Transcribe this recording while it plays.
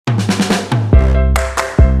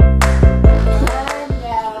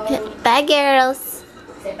Bye, girls.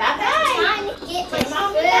 Say bye-bye.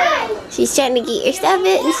 She's trying to get your stuff,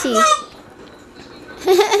 isn't she?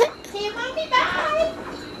 Say mommy bye.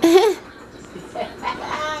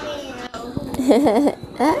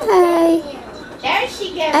 Bye. There she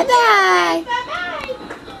goes. Bye-bye. Bye-bye.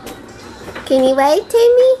 Can you wave to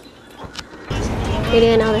me? We're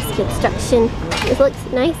doing all this construction. It looks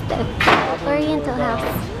nice though. Oriental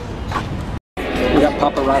house. We got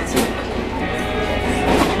paparazzi.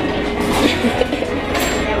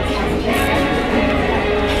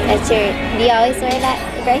 That's your, do you always wear that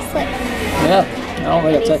bracelet? Yeah, I don't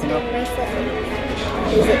think I've taken it off. Bracelet.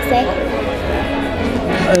 What does it say?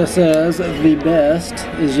 It says the best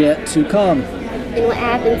is yet to come. And what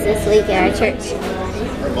happens this week at our church?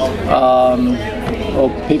 Well,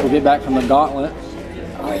 people get back from the gauntlet.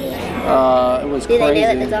 Oh yeah. It was Do crazy. they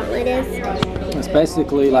know what the gauntlet is? It's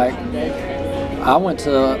basically like, I went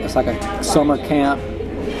to, it's like a summer camp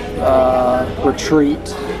retreat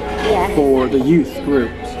for the youth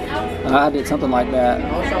groups. And I did something like that.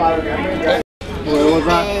 Where was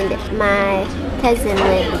I? And my cousin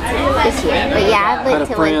went this year. But yeah, I went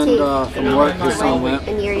to one too. I had a friend from work, his son went.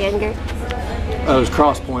 When you were younger? It was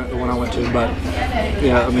Cross Point, the one I went to, but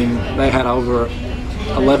yeah, I mean, they had over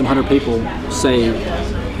 1,100 people saved,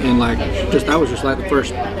 and like, that was just like the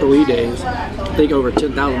first 3 days. I think over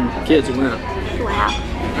 10,000 kids went.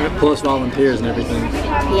 Wow. Plus volunteers and everything.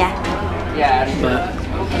 Yeah. But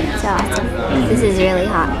it's awesome. This is really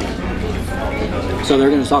hot. So they're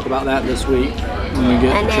going to talk about that this week when we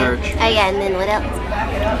get to church. Oh yeah, and then what else?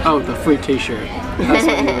 Oh, the free T-shirt.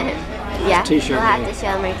 Yeah, T-shirt. we'll have to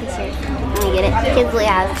show them our T-shirt when we get it. Kinsley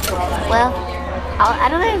has, well, I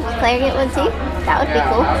don't know, if Claire get one too? That would be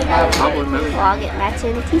cool. Probably, maybe. Well, I'll get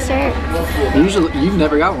matching T-shirt. Usually, you've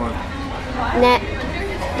never got one.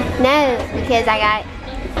 No, because I got,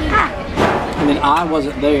 And then I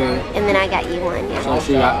wasn't there. and then I got you one, yeah. So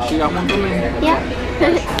she got one for me. Yeah.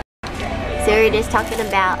 So we were just talking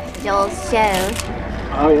about Joel's show.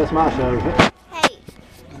 Oh, yeah, that's my show. Hey,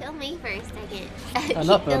 film me for a second.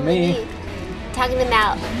 Enough of me. Talking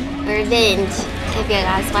about Revenge. If you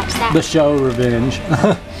guys watch that. The show Revenge.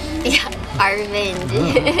 Yeah, our Revenge.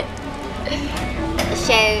 The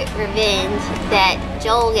show Revenge that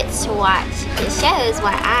Joel gets to watch. It shows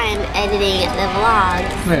while I'm editing the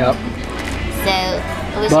vlogs. Yeah. So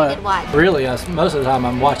I wish I could watch. Really, most of the time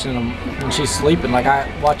I'm watching them when she's sleeping. Like I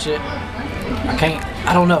watch it,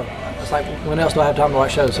 I don't know. It's like, when else do I have time to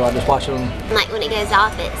watch shows? So I just watch them. Like when it goes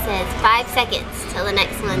off, it says 5 seconds till the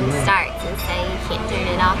next one starts, and so you can't turn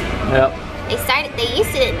it off. Yep. They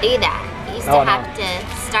used to didn't do that. They used to have to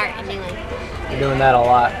start a new one. I'm doing that a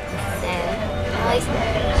lot. So,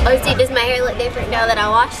 oh, see, does my hair look different now that I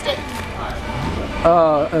washed it?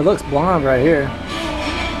 It looks blonde right here.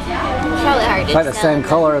 It's probably hard to It's like the same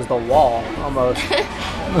color as the wall, almost.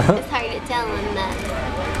 It's hard to tell on the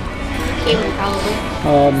camera, probably.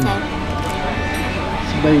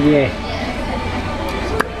 But yeah.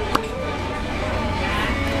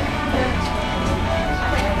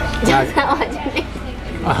 That's not what you did.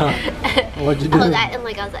 What'd you do? I was acting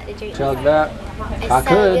like I was at the drink. Chug that. It's I so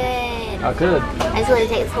could. good. I could. I just want to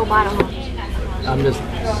take this whole bottle home.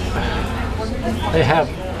 They have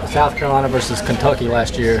South Carolina versus Kentucky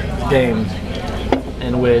last year game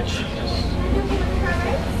in which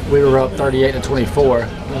we were up 38-24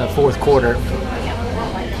 in the fourth quarter.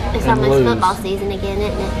 It's almost football season again,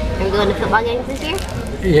 isn't it? Are you going to football games this year?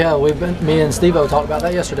 Yeah, me and Steve-O talked about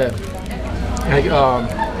that yesterday. When are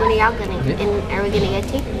y'all going to, and are we going to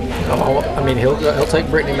go too? I mean, he'll take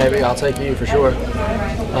Brittany maybe, I'll take you for sure.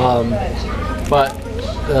 But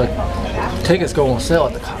the tickets go on sale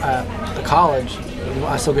at the college.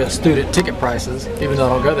 I still get student ticket prices, even though I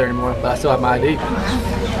don't go there anymore, but I still have my ID.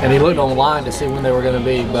 And he looked online to see when they were going to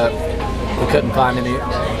be, but we couldn't find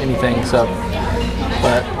anything. So,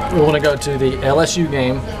 but we want to go to the LSU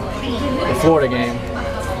game, the Florida game,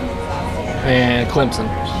 and Clemson.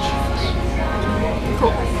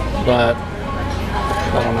 Cool. But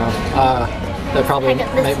I don't know. They'll probably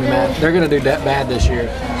make me mad. They're going to do that bad this year.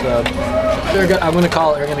 So I'm going to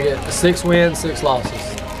call it. They're going to get 6 wins, 6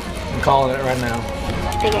 losses. I'm calling it right now.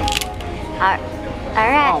 Okay. All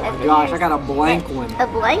right. Oh my gosh, I got a blank one. A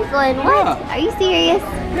blank one? What? Yeah. Are you serious?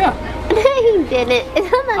 Yeah. No, you didn't.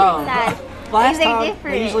 It's on the other side. Last These are time,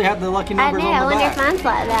 different. they usually have the lucky numbers on the back. I wonder if mine's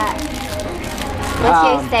like that. What's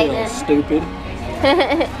your statement? Stupid.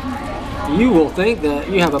 You will think that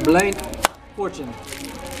you have a blank fortune.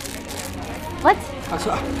 What?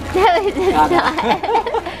 No, it does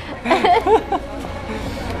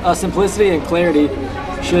not. Simplicity and clarity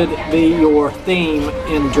should be your theme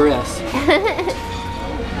in dress.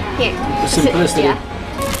 Here. Simplicity. Yeah.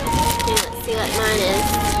 what mine is.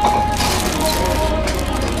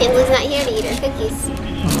 Kinsley's not here to eat her cookies.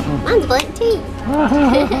 Mine's blank too.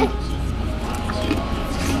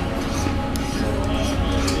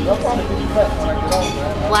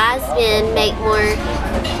 Wise men make more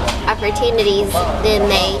opportunities than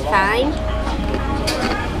they find.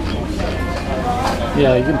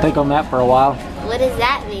 Yeah, you can think on that for a while. What does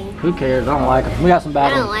that mean? Who cares? I don't like them. We got some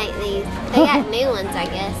bad I don't ones. like these. They got new ones, I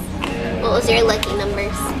guess. What was your lucky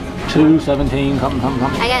numbers? 2, 17, something.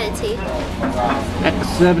 I got a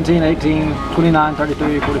 2. 17, 18, 29,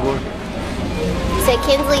 33, 44. So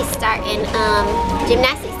Kinsley's starting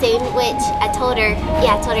gymnastics soon, which I told her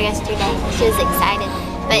yesterday. She was excited.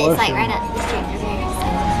 But it's like right up the street from here.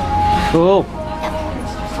 So. Cool.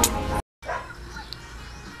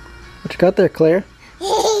 What you got there, Claire?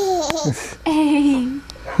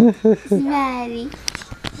 Maddie.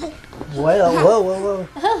 Well, whoa.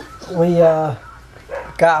 We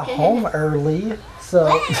got home early, so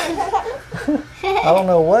I don't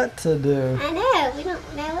know what to do. I know, we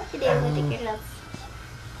don't know what to do with the girls.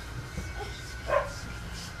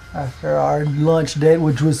 After our lunch date,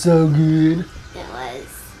 which was so good. It was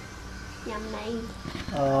yummy.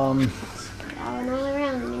 Um, Crawling all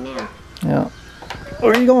around me now. yeah.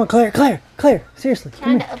 Where are you going, Claire? Claire, seriously.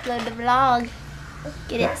 Trying to upload the vlog.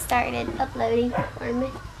 Get it started uploading for me.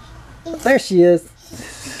 There she is.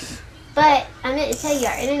 But I meant to tell you,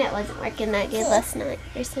 our internet wasn't working that good last night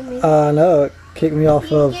for some reason. No, it kicked me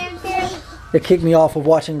off of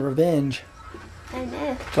watching Revenge. I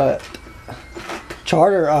know. But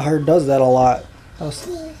Charter, I heard, does that a lot.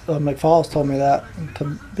 McFalls told me that,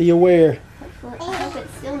 to be aware. Well, I hope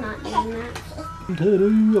it's still not doing that.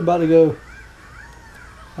 I'm about to go,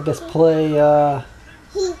 I guess, play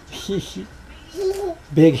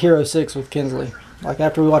Big Hero 6 with Kinsley. Like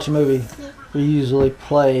after we watch a movie, we usually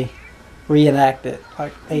reenact it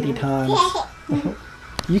like 80 times.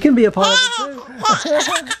 You can be a part of it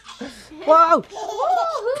too. Whoa!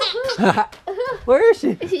 Where is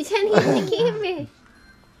she? She's trying to get the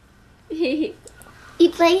camera. You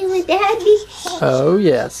playing with Daddy? Oh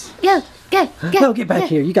yes. Go. No, get back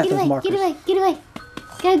here. You got those markers. Get away.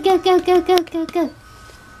 Go.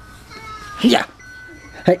 Yeah.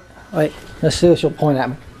 Hey, wait. Let's see if she'll point at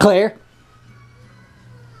me. Claire.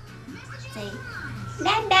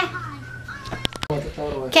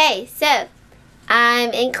 Okay, so I'm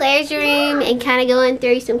in Claire's room and kind of going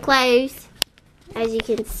through some clothes. As you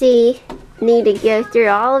can see, need to go through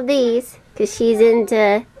all of these because she's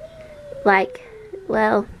into like,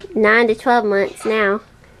 well, 9 to 12 months now.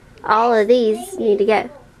 All of these need to go.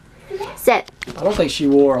 So I don't think she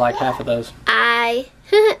wore like half of those.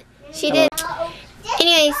 she did.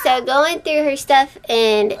 Anyway, so going through her stuff,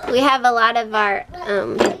 and we have a lot of our,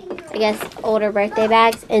 I guess, older birthday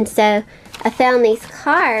bags, and so I found these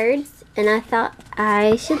cards, and I thought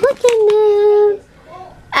I should look in them.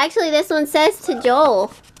 Actually, this one says to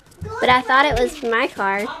Joel, but I thought it was my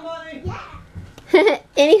card.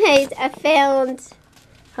 Anyways, I found,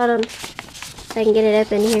 hold on, if I can get it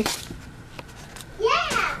open here.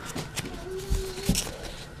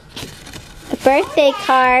 A birthday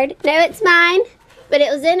card. No, it's mine. But it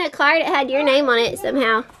was in a card. It had your name on it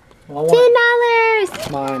somehow. Well,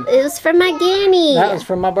 $10. Mine. It was from my Ganny. That was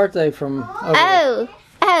from my birthday from over Oh,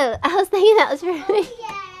 I was thinking that was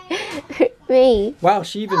for me. Wow,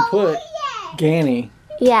 she even put Ganny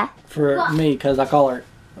Yeah. for me because you call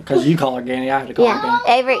her Ganny. I have to call her Ganny.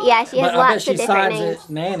 Avery. Yeah, she has But I bet lots she of different signs names. it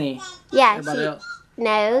Nanny. Yeah, Everybody else.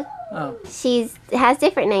 No, Oh. she's has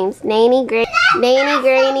different names. Nanny,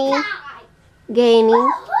 Granny,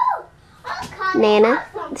 Ganny, Nana.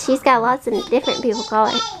 She's got lots of different people call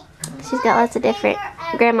her. She's got lots of different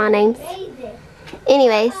grandma names.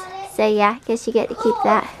 Anyways, so yeah, I guess you get to keep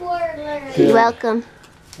that. Good. You're welcome.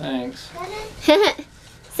 Thanks.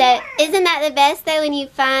 So isn't that the best though, when you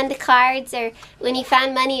find cards, or when you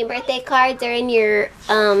find money and birthday cards are in your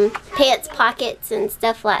pants pockets and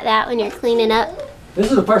stuff like that when you're cleaning up? This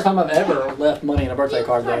is the first time I've ever left money in a birthday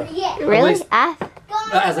card though. Really? least-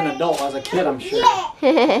 As an adult, as a kid I'm sure.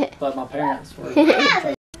 But my parents were.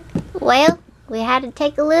 Well, we had to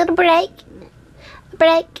take a little break.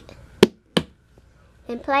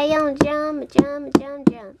 And play on jump.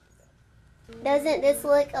 Doesn't this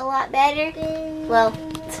look a lot better? Well,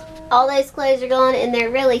 all those clothes are gone and they're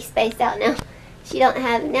really spaced out now.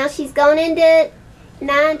 Now she's gone into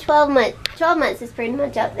 9, 12 months. 12 months is pretty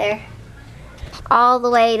much up there. All the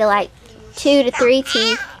way to like 2 to 3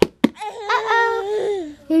 teeth.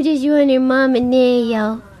 Uh-oh. You're just you and your mom and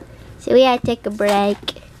Neo. So we had to take a break.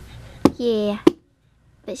 Yeah.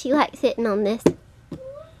 But she likes sitting on this.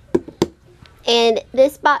 And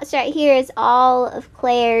this box right here is all of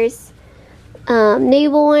Claire's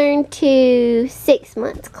newborn to 6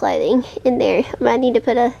 months clothing in there. I might need to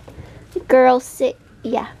put a girl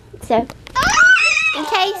yeah. So in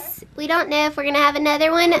case we don't know if we're gonna have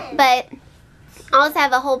another one, but I also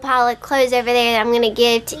have a whole pile of clothes over there that I'm gonna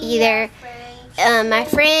give to either my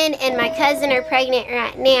friend and my cousin are pregnant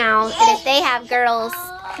right now, and if they have girls,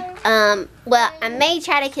 well, I may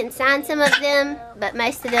try to consign some of them, but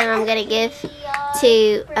most of them I'm gonna give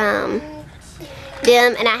to them.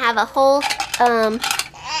 And I have a whole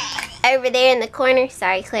over there in the corner.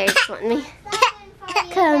 Sorry, Claire just wanted me.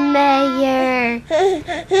 Come here.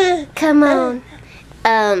 Come on.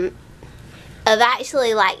 Of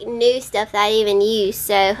actually like new stuff that I even use,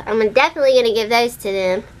 so I'm definitely gonna give those to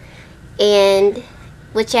them. And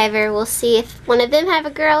whichever, we'll see if one of them have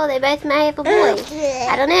a girl, they both may have a boy.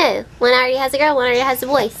 I don't know. One already has a girl, one already has a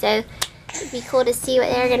boy, so it'd be cool to see what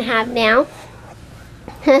they're gonna have now.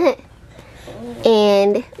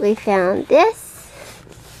 And we found this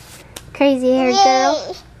crazy haired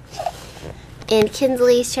girl. And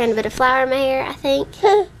Kinsley's trying to put a flower in my hair, I think.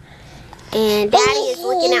 And Daddy is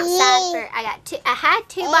looking outside for, I had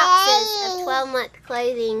 2 boxes of 12-month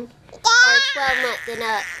clothing, or 12-month and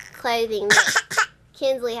up clothing that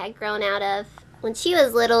Kinsley had grown out of when she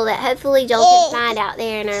was little, that hopefully Joel can find out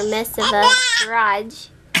there in our mess of a garage.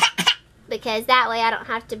 Because that way I don't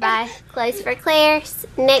have to buy clothes for Claire's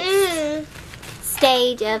next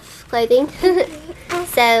stage of clothing.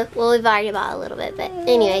 So, well, we've already bought a little bit, but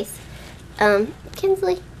anyways.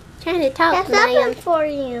 Kinsley, trying to talk to my That's for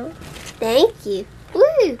you. Thank you.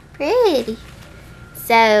 Woo, pretty.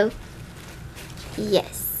 So,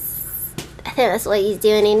 yes. I think that's what he's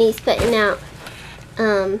doing, and he's putting out,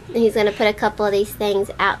 he's going to put a couple of these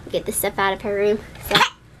things out, get the stuff out of her room. So,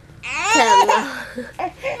 come on.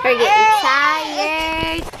 We're getting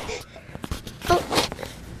tired.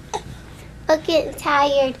 Oh, getting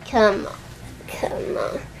tired. Come on. Come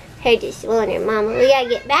on. Her just wanting her mama. We got to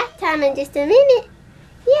get bath time in just a minute.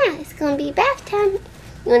 Yeah, it's going to be bath time.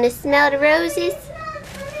 You want to smell the roses?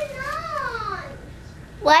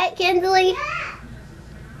 What, Kinsley?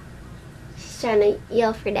 She's trying to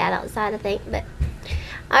yell for Dad outside, I think. But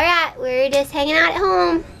alright, we're just hanging out at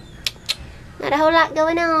home. Not a whole lot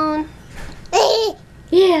going on.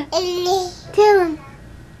 Yeah. Tell him.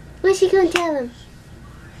 What's she going to tell him?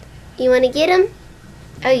 You want to get him?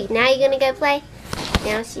 Oh, now you're going to go play?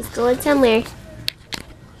 Now she's going somewhere.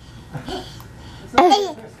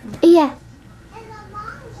 Yeah.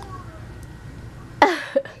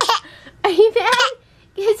 Are you mad?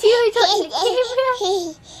 Because you were talking to the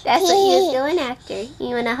camera? That's what he was going after.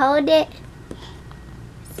 You want to hold it?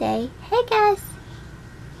 Say, hey guys.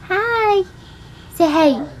 Hi. Say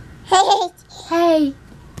hey. Hey.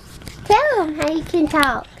 Tell him how you can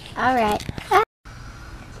talk. Alright.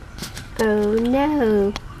 Oh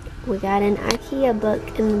no. We got an IKEA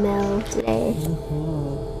book in the mail today.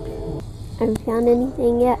 Have you found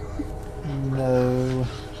anything yet? No.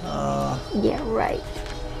 Yeah, right.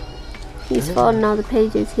 He's folding all the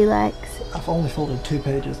pages he likes. I've only folded 2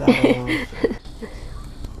 pages out of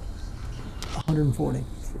 140.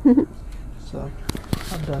 So,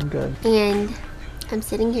 I've done good. And I'm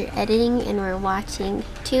sitting here editing, and we're watching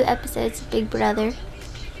 2 episodes of Big Brother.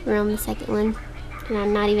 We're on the 2nd one. And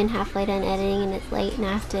I'm not even halfway done editing, and it's late, and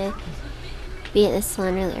I have to be at the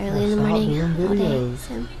salon really early in the morning all day.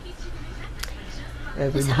 So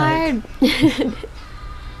it's hard.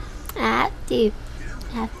 I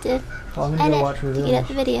have to I'm gonna go watch Revenge. to get up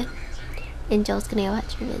the video. And Joel's gonna go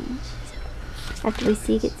watch Revenge. So after we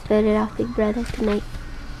see who gets voted off Big Brother tonight.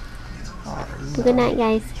 Oh, Well, good night,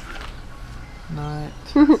 guys. Night.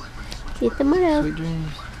 See you tomorrow. Sweet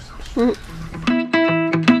dreams.